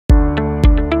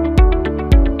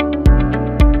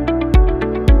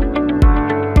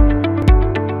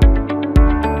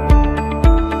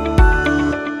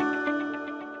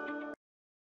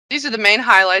these are the main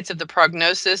highlights of the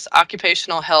PrognoCIS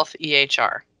Occupational Health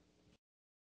EHR.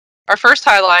 Our first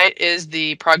highlight is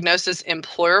the PrognoCIS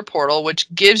Employer Portal,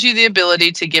 which gives you the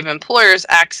ability to give employers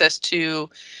access to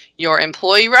your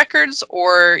employee records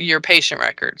or your patient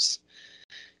records.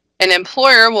 An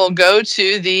employer will go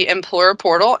to the Employer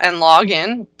Portal and log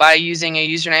in by using a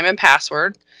username and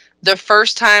password. The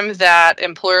first time that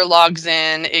employer logs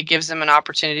in, it gives them an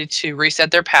opportunity to reset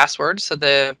their password so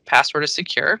the password is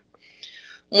secure.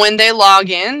 When they log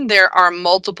in, there are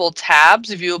multiple tabs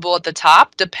viewable at the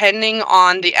top. Depending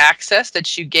on the access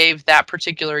that you gave that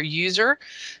particular user,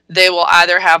 they will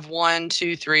either have 1,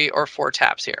 2, 3, or 4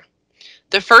 tabs here.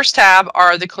 The first tab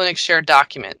are the clinic shared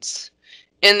documents.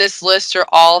 In this list are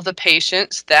all of the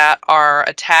patients that are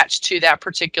attached to that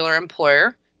particular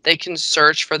employer. They can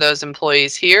search for those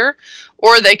employees here,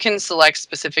 or they can select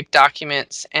specific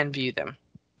documents and view them.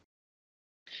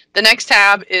 The next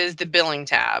tab is the billing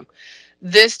tab.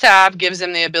 This tab gives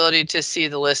them the ability to see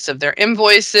the list of their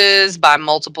invoices by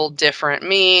multiple different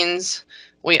means.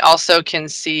 We also can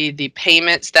see the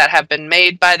payments that have been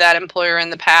made by that employer in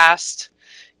the past.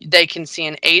 They can see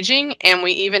an aging, and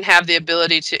we even have the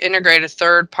ability to integrate a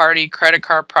third-party credit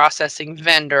card processing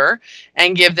vendor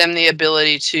and give them the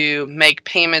ability to make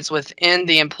payments within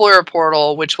the employer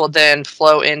portal, which will then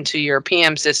flow into your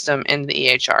PM system in the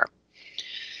EHR.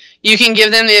 You can give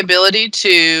them the ability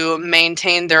to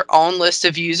maintain their own list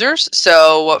of users.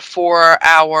 So for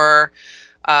our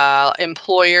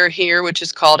employer here, which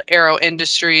is called Aero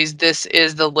Industries, this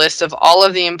is the list of all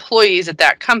of the employees at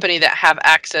that company that have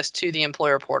access to the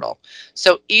employer portal.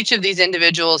 So each of these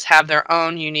individuals have their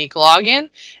own unique login,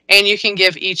 and you can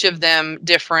give each of them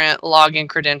different login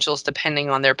credentials depending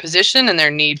on their position and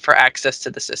their need for access to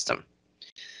the system.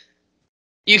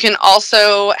 You can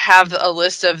also have a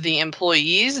list of the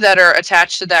employees that are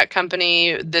attached to that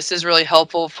company. This is really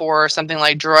helpful for something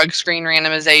like drug screen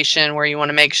randomization, where you want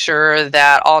to make sure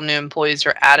that all new employees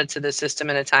are added to the system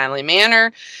in a timely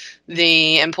manner.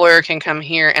 The employer can come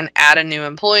here and add a new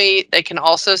employee. They can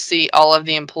also see all of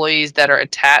the employees that are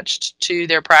attached to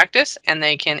their practice, and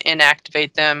they can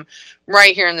inactivate them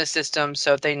right here in the system.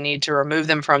 So if they need to remove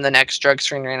them from the next drug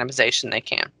screen randomization, they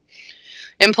can.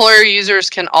 Employer users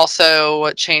can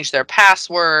also change their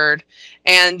password,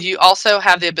 and you also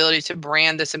have the ability to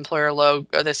brand this employer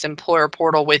logo, this employer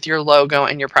portal, with your logo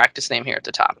and your practice name here at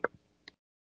the top.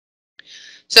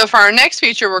 So for our next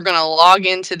feature, we're going to log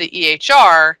into the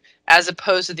EHR as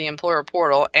opposed to the employer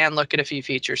portal and look at a few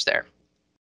features there.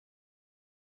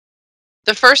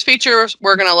 The first features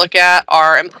we're going to look at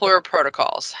are employer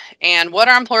protocols. And what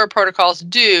our employer protocols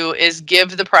do is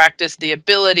give the practice the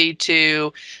ability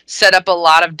to set up a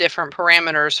lot of different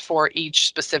parameters for each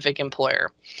specific employer.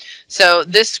 So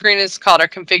this screen is called our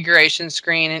configuration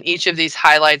screen, and each of these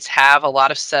highlights have a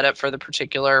lot of setup for the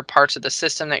particular parts of the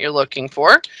system that you're looking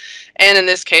for. And in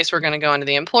this case, we're going to go into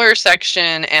the employer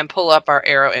section and pull up our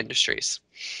Aero Industries.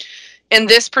 In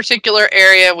this particular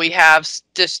area, we have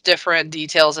just different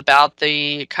details about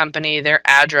the company, their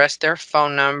address, their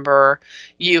phone number.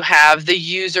 You have the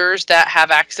users that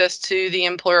have access to the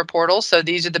employer portal. So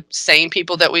these are the same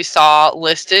people that we saw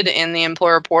listed in the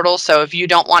employer portal. So if you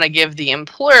don't want to give the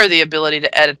employer the ability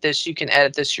to edit this, you can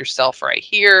edit this yourself right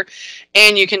here.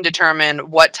 And you can determine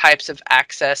what types of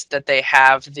access that they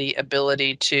have the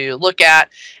ability to look at.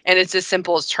 And it's as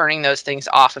simple as turning those things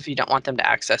off if you don't want them to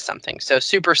access something. So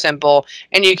super simple.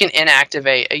 And you can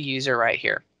inactivate a user right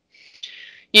here.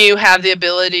 You have the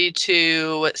ability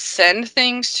to send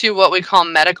things to what we call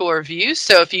medical reviews.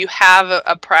 So if you have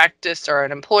a practice or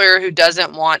an employer who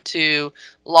doesn't want to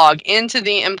log into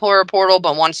the employer portal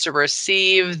but wants to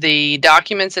receive the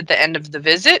documents at the end of the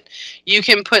visit, you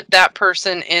can put that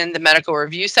person in the medical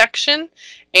review section,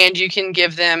 and you can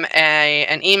give them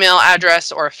an email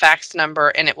address or a fax number,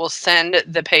 and it will send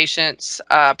the patient's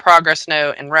progress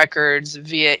note and records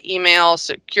via email,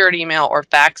 secured email, or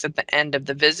fax at the end of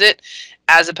the visit,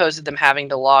 as opposed to them having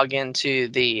to log into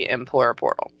the employer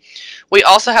portal. We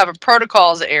also have a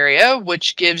protocols area,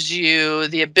 which gives you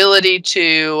the ability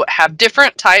to have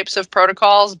different types of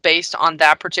protocols based on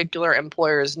that particular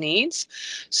employer's needs.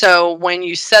 So when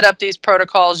you set up these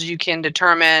protocols, you can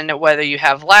determine whether you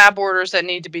have lab orders that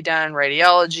need to be done,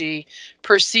 radiology,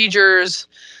 procedures,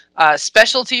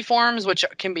 Specialty forms, which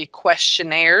can be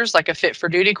questionnaires, like a fit for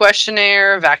duty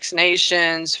questionnaire,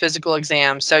 vaccinations, physical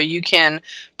exams. So you can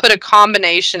put a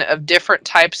combination of different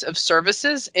types of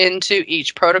services into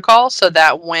each protocol so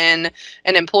that when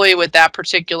an employee with that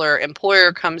particular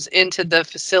employer comes into the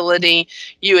facility,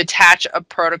 you attach a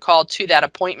protocol to that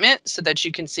appointment so that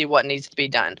you can see what needs to be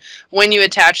done. When you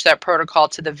attach that protocol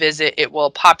to the visit, it will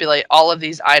populate all of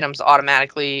these items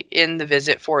automatically in the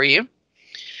visit for you.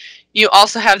 You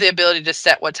also have the ability to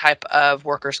set what type of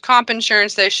workers' comp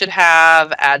insurance they should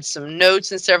have, add some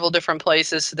notes in several different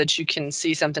places so that you can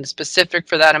see something specific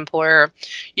for that employer.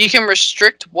 You can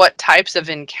restrict what types of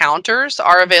encounters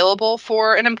are available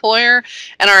for an employer,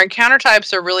 and our encounter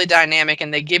types are really dynamic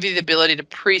and they give you the ability to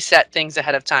preset things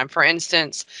ahead of time. For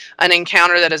instance, an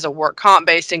encounter that is a work comp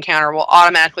based encounter will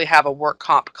automatically have a work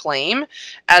comp claim,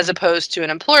 as opposed to an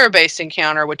employer based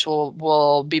encounter, which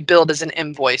will be billed as an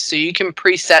invoice. So you can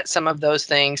preset some of those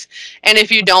things. And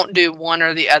if you don't do one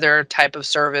or the other type of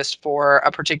service for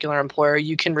a particular employer,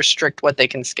 you can restrict what they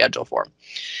can schedule for.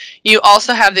 You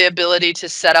also have the ability to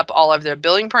set up all of their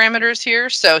billing parameters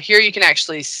here. So here you can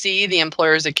actually see the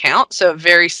employer's account. So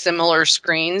very similar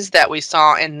screens that we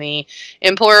saw in the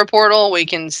employer portal. We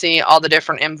can see all the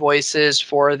different invoices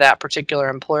for that particular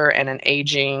employer and an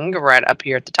aging right up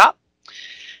here at the top.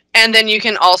 And then you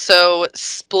can also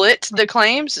split the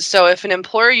claims. So if an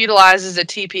employer utilizes a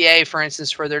TPA, for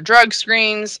instance, for their drug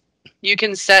screens, you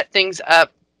can set things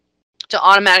up to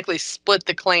automatically split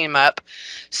the claim up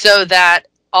so that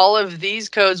all of these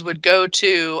codes would go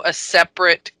to a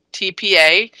separate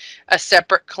TPA, a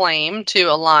separate claim to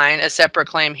align a separate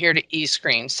claim here to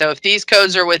eScreen. So if these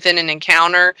codes are within an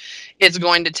encounter, it's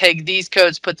going to take these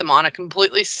codes, put them on a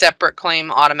completely separate claim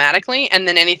automatically, and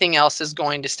then anything else is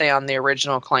going to stay on the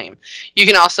original claim. You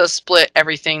can also split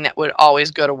everything that would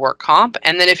always go to work comp.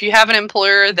 And then if you have an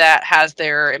employer that has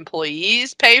their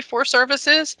employees pay for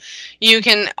services, you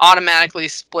can automatically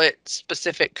split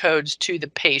specific codes to the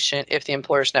patient if the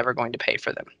employer is never going to pay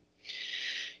for them.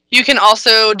 You can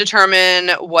also determine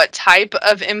what type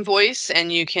of invoice,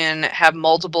 and you can have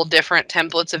multiple different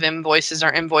templates of invoices.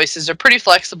 Our invoices are pretty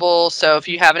flexible, so if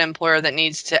you have an employer that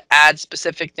needs to add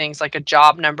specific things like a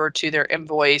job number to their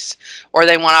invoice, or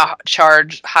they want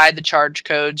to hide the charge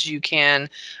codes, you can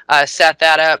set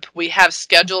that up. We have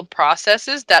scheduled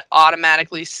processes that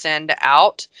automatically send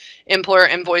out employer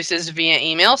invoices via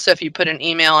email. So if you put an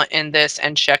email in this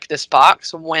and check this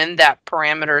box, when that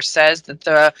parameter says that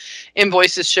the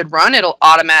invoices should run, it'll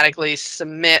automatically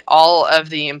submit all of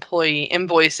the employee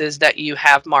invoices that you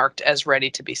have marked as ready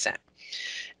to be sent.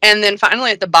 And then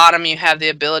finally at the bottom, you have the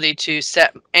ability to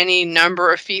set any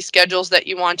number of fee schedules that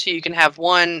you want to. You can have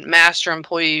one master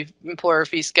employer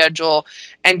fee schedule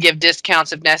and give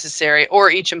discounts if necessary,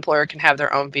 or each employer can have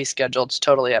their own fee schedule. It's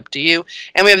totally up to you.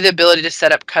 And we have the ability to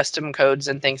set up custom codes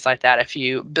and things like that if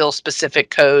you bill specific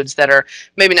codes that are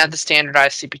maybe not the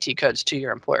standardized CPT codes to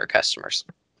your employer customers.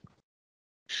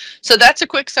 So that's a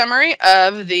quick summary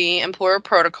of the employer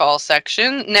protocol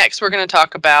section. Next, we're going to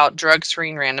talk about drug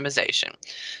screen randomization.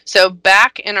 So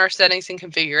back in our settings and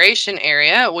configuration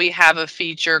area, we have a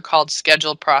feature called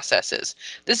scheduled processes.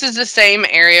 This is the same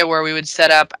area where we would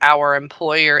set up our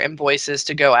employer invoices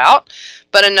to go out.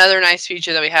 But another nice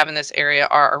feature that we have in this area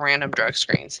are our random drug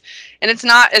screens. And it's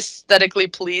not aesthetically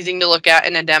pleasing to look at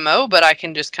in a demo, but I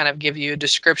can just kind of give you a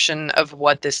description of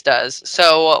what this does.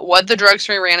 So what the drug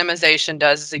screen randomization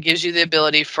does is it gives you the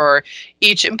ability for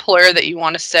each employer that you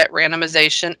want to set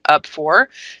randomization up for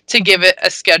to give it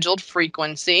a scheduled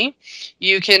frequency.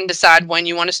 You can decide when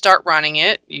you want to start running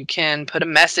it. You can put a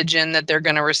message in that they're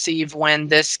going to receive when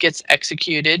this gets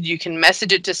executed. You can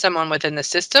message it to someone within the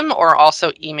system or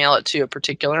also email it to a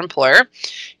particular employer.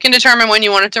 You can determine when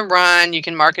you want it to run. You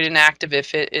can mark it inactive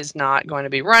if it is not going to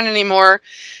be run anymore.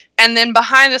 And then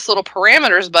behind this little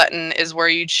parameters button is where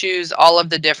you choose all of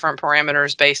the different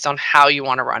parameters based on how you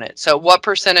want to run it. So what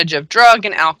percentage of drug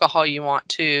and alcohol you want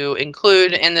to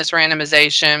include in this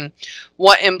randomization,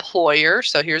 what employer,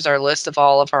 so here's our list of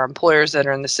all of our employers that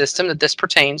are in the system that this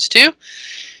pertains to.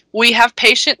 We have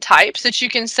patient types that you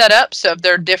can set up. So if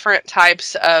there are different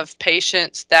types of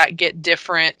patients that get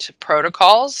different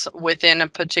protocols within a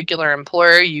particular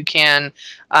employer, you can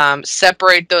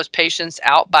separate those patients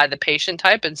out by the patient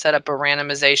type and set up a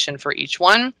randomization for each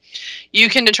one. You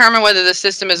can determine whether the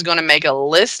system is going to make a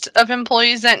list of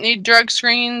employees that need drug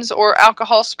screens or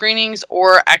alcohol screenings,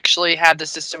 or actually have the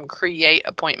system create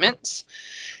appointments.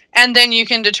 And then you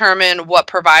can determine what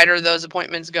provider those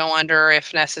appointments go under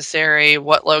if necessary,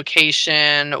 what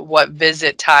location, what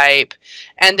visit type.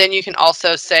 And then you can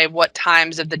also say what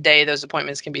times of the day those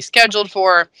appointments can be scheduled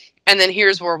for. And then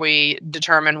here's where we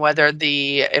determine whether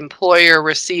the employer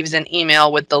receives an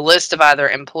email with the list of either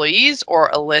employees or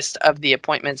a list of the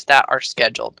appointments that are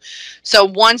scheduled. So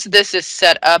once this is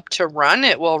set up to run,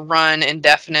 it will run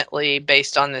indefinitely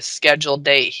based on the scheduled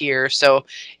date here. So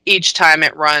each time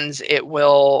it runs, it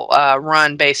will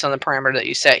run based on the parameter that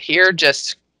you set here,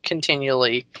 just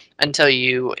continually until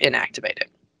you inactivate it.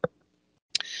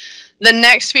 The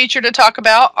next feature to talk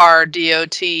about are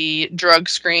DOT drug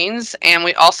screens, and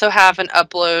we also have an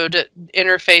upload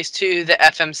interface to the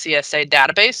FMCSA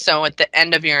database. So at the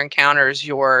end of your encounters,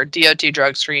 your DOT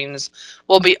drug screens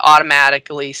will be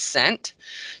automatically sent.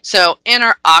 So in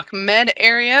our OCMED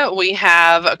area, we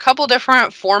have a couple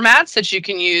different formats that you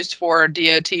can use for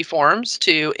DOT forms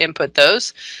to input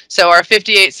those. So our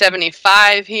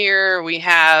 5875 here, we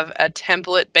have a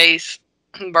template-based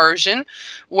version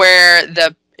where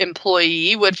the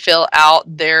employee would fill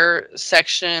out their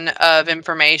section of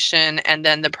information, and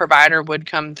then the provider would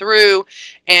come through,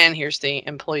 and here's the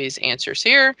employee's answers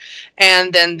here,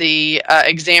 and then the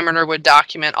examiner would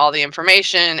document all the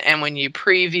information, and when you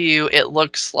preview, it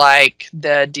looks like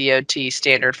the DOT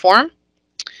standard form.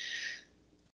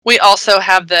 We also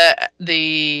have the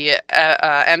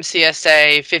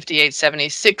MCSA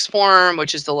 5876 form,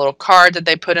 which is the little card that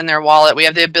they put in their wallet. We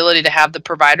have the ability to have the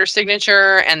provider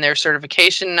signature and their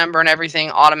certification number and everything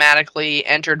automatically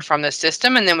entered from the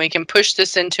system. And then we can push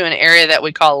this into an area that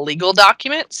we call legal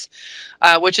documents,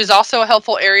 which is also a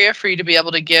helpful area for you to be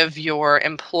able to give your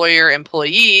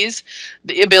employees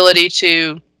the ability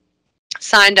to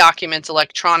sign documents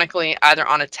electronically, either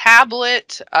on a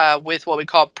tablet with what we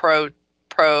call PrognoCIS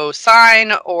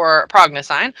or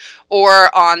PrognoCIS,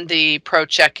 or on the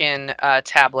ProCheck-in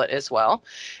tablet as well.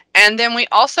 And then we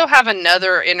also have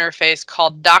another interface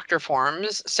called Doctor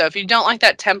Forms. So if you don't like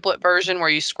that template version where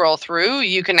you scroll through,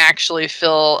 you can actually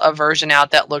fill a version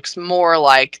out that looks more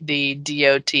like the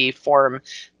DOT form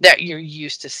that you're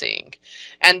used to seeing.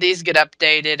 And these get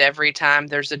updated every time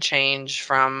there's a change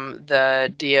from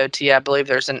the DOT. I believe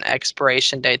there's an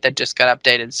expiration date that just got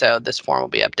updated, so this form will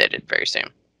be updated very soon.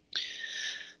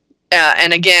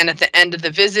 And again, at the end of the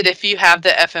visit, if you have the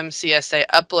FMCSA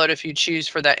upload, if you choose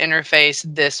for that interface,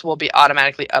 this will be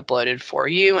automatically uploaded for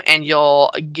you, and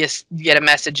you'll get a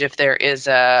message if there is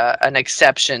an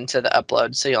exception to the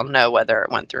upload, so you'll know whether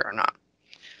it went through or not.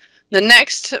 The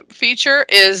next feature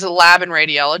is lab and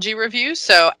radiology review.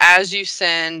 So as you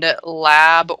send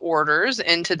lab orders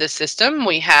into the system,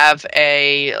 we have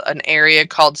an area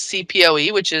called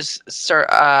CPOE, which is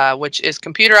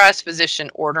computerized physician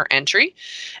order entry.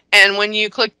 And when you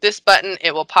click this button,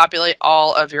 it will populate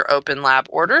all of your open lab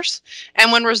orders. And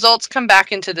when results come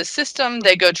back into the system,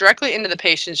 they go directly into the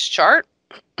patient's chart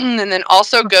and then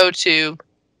also go to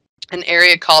an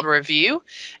area called review,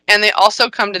 and they also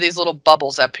come to these little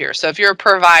bubbles up here. So if you're a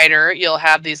provider, you'll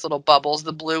have these little bubbles.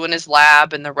 The blue one is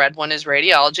lab and the red one is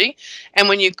radiology. And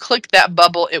when you click that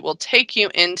bubble, it will take you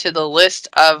into the list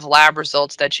of lab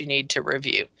results that you need to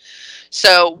review.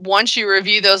 So once you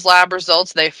review those lab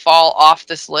results, they fall off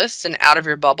this list and out of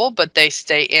your bubble, but they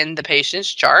stay in the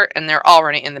patient's chart, and they're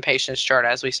already in the patient's chart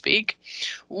as we speak.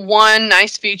 One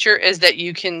nice feature is that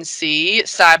you can see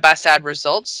side-by-side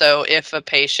results. So if a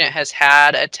patient has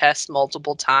had a test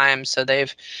multiple times, so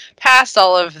they've passed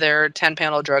all of their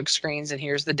 10-panel drug screens, and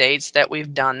here's the dates that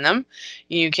we've done them,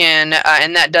 you can,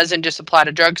 and that doesn't just apply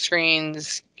to drug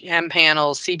screens, chem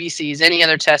panels, CBCs, any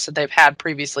other tests that they've had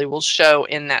previously will show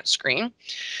in that screen.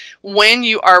 When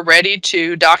you are ready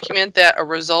to document that a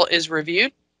result is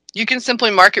reviewed, you can simply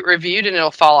mark it reviewed and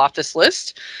it'll fall off this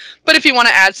list. But if you want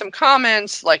to add some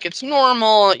comments like it's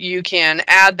normal, you can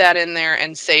add that in there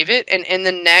and save it. And in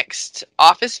the next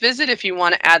office visit, if you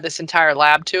want to add this entire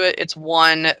lab to it, it's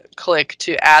one click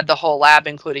to add the whole lab,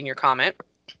 including your comment.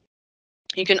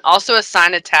 You can also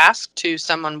assign a task to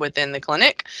someone within the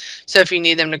clinic. So if you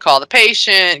need them to call the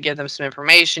patient, give them some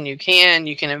information, you can.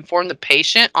 You can inform the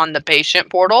patient on the patient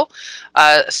portal.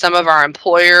 Some of our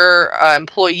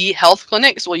employee health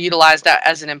clinics will utilize that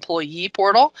as an employee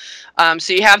portal.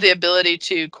 So you have the ability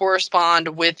to correspond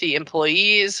with the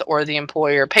employees or the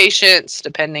employer patients,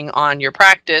 depending on your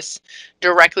practice,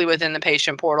 directly within the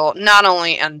patient portal, not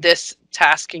only on this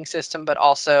tasking system, but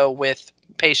also with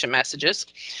patient messages.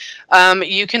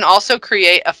 You can also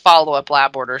create a follow-up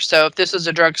lab order. So if this is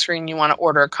a drug screen, you want to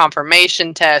order a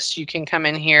confirmation test, you can come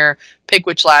in here, pick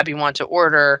which lab you want to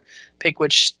order, pick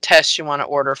which test you want to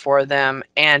order for them,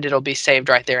 and it'll be saved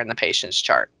right there in the patient's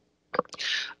chart.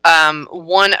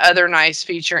 One other nice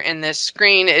feature in this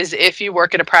screen is if you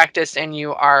work at a practice and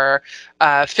you are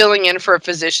filling in for a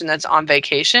physician that's on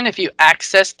vacation, if you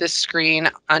access this screen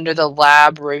under the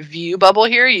lab review bubble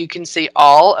here, you can see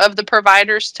all of the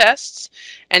providers' tests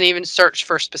and even search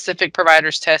for specific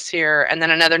providers' tests here. And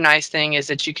then another nice thing is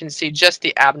that you can see just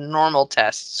the abnormal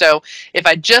tests. So if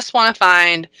I just want to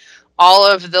find all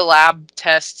of the lab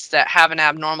tests that have an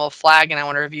abnormal flag and I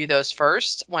want to review those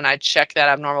first, when I check that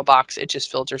abnormal box, it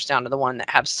just filters down to the one that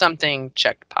have something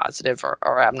checked positive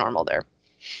or abnormal there.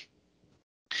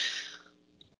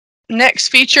 Next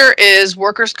feature is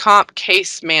workers' comp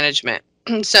case management.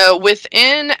 So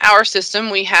within our system,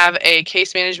 we have a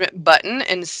case management button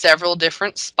in several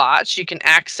different spots. You can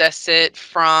access it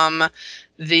from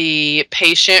the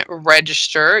patient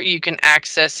register. You can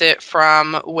access it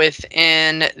from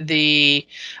within the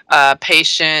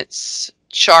patient's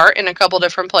chart in a couple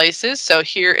different places. So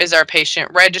here is our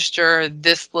patient register.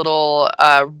 This little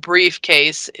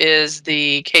briefcase is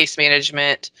the case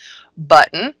management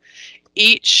button.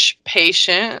 Each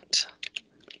patient,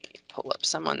 pull up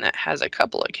someone that has a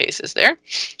couple of cases there,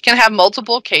 can have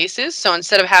multiple cases. So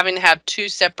instead of having to have two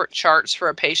separate charts for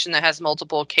a patient that has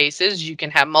multiple cases, you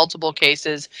can have multiple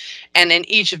cases. And in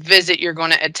each visit, you're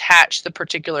going to attach the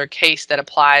particular case that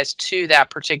applies to that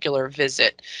particular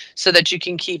visit so that you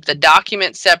can keep the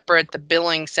document separate, the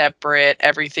billing separate,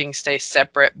 everything stays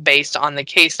separate based on the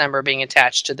case number being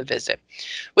attached to the visit.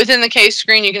 Within the case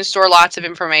screen, you can store lots of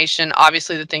information.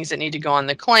 Obviously, the things that need to go on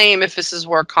the claim, if this is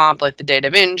work comp, like the date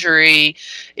of injury.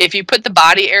 If you put the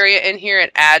body area in here,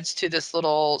 it adds to this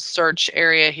little search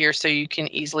area here so you can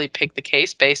easily pick the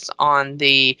case based on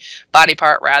the body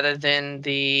part rather than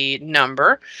the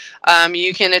number.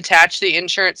 You can attach the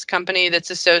insurance company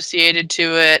that's associated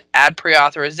to it, add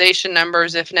pre-authorization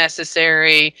numbers if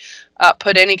necessary,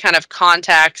 put any kind of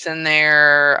contacts in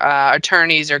there,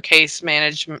 attorneys or case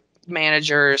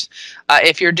managers.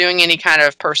 If you're doing any kind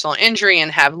of personal injury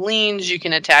and have liens, you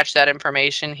can attach that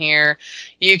information here.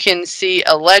 You can see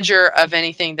a ledger of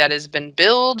anything that has been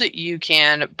billed. You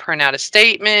can print out a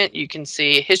statement. You can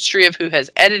see a history of who has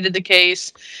edited the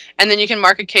case. And then you can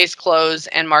mark a case closed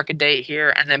and mark a date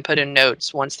here and then put in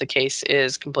notes once the case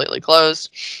is completely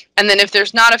closed. And then if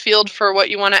there's not a field for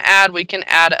what you want to add, we can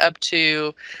add up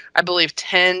to, I believe,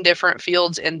 10 different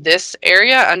fields in this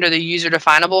area under the user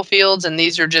definable fields. And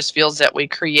these are just fields that we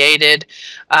created,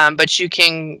 but you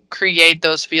can create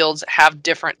those fields, have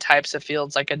different types of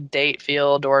fields like a date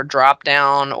field or drop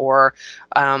down or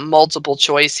multiple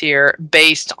choice here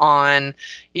based on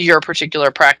your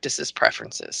particular practice's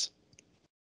preferences.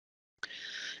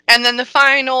 And then the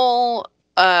final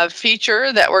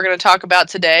feature that we're going to talk about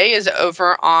today is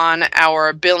over on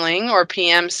our billing or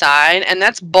PM side, and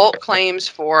that's bulk claims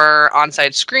for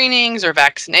on-site screenings or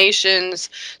vaccinations.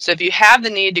 So if you have the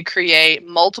need to create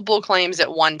multiple claims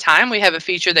at one time, we have a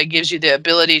feature that gives you the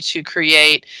ability to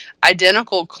create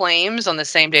identical claims on the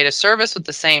same date of service with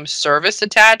the same service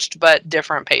attached, but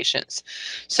different patients.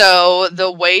 So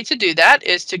the way to do that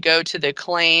is to go to the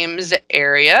claims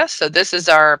area. So this is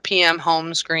our PM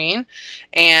home screen,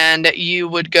 and you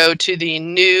would go to the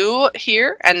new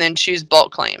here and then choose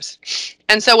bulk claims.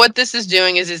 And so what this is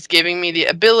doing is it's giving me the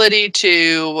ability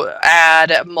to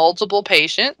add multiple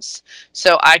patients.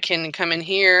 So I can come in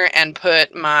here and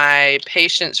put my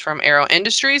patients from Aero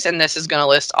Industries, and this is going to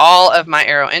list all of my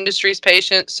Aero Industries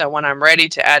patients. So when I'm ready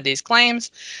to add these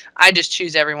claims, I just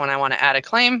choose everyone I want to add a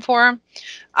claim for.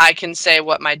 I can say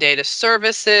what my date of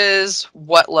service is,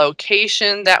 what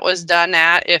location that was done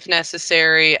at if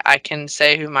necessary. I can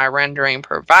say who my rendering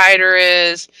provider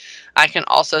is. I can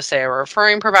also say a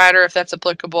referring provider if that's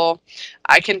applicable.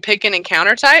 I can pick an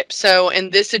encounter type. So in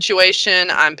this situation,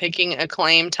 I'm picking a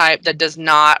claim type that does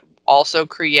not also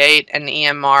create an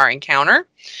EMR encounter.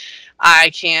 I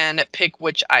can pick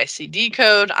which ICD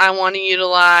code I want to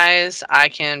utilize. I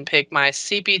can pick my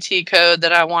CPT code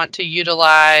that I want to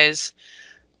utilize.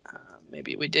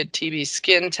 Maybe we did TB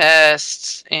skin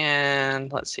tests,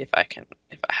 and let's see if I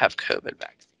have COVID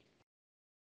vaccine.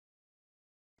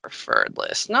 Preferred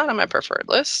list, not on my preferred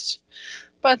list,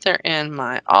 but they're in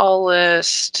my all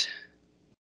list.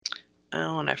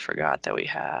 Oh, and I forgot that we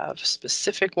have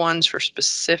specific ones for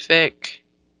specific.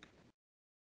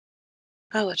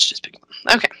 Oh, let's just pick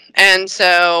one. Okay, and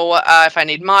so if I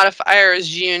need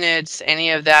modifiers, units, any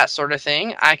of that sort of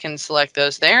thing, I can select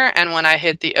those there. And when I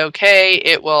hit the OK,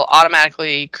 it will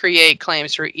automatically create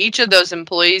claims for each of those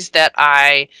employees that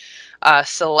I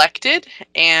selected,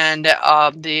 and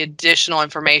the additional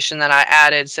information that I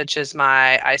added, such as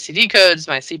my ICD codes,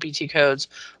 my CPT codes,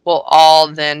 will all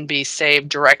then be saved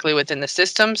directly within the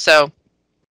system. So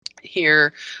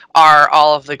Here are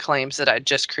all of the claims that I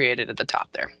just created at the top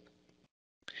there.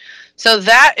 So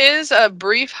that is a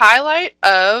brief highlight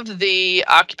of the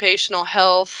occupational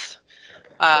health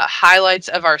highlights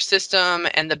of our system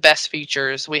and the best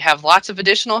features. We have lots of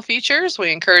additional features.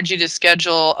 We encourage you to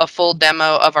schedule a full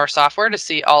demo of our software to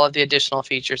see all of the additional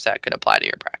features that could apply to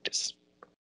your practice.